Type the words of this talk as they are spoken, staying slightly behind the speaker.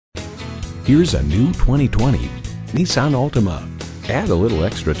Here's a new 2020 Nissan Altima. Add a little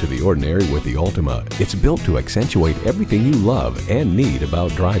extra to the ordinary with the Altima. It's built to accentuate everything you love and need about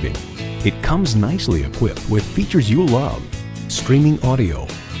driving. It comes nicely equipped with features you love: streaming audio,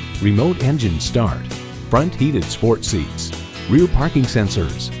 remote engine start, front heated sport seats, rear parking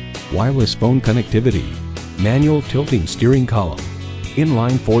sensors, wireless phone connectivity, manual tilting steering column,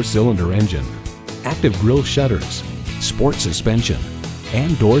 inline 4-cylinder engine, active grille shutters, sport suspension,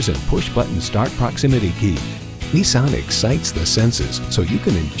 and doors and push-button start proximity key. Nissan excites the senses so you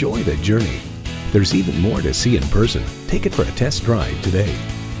can enjoy the journey. There's even more to see in person. Take it for a test drive today.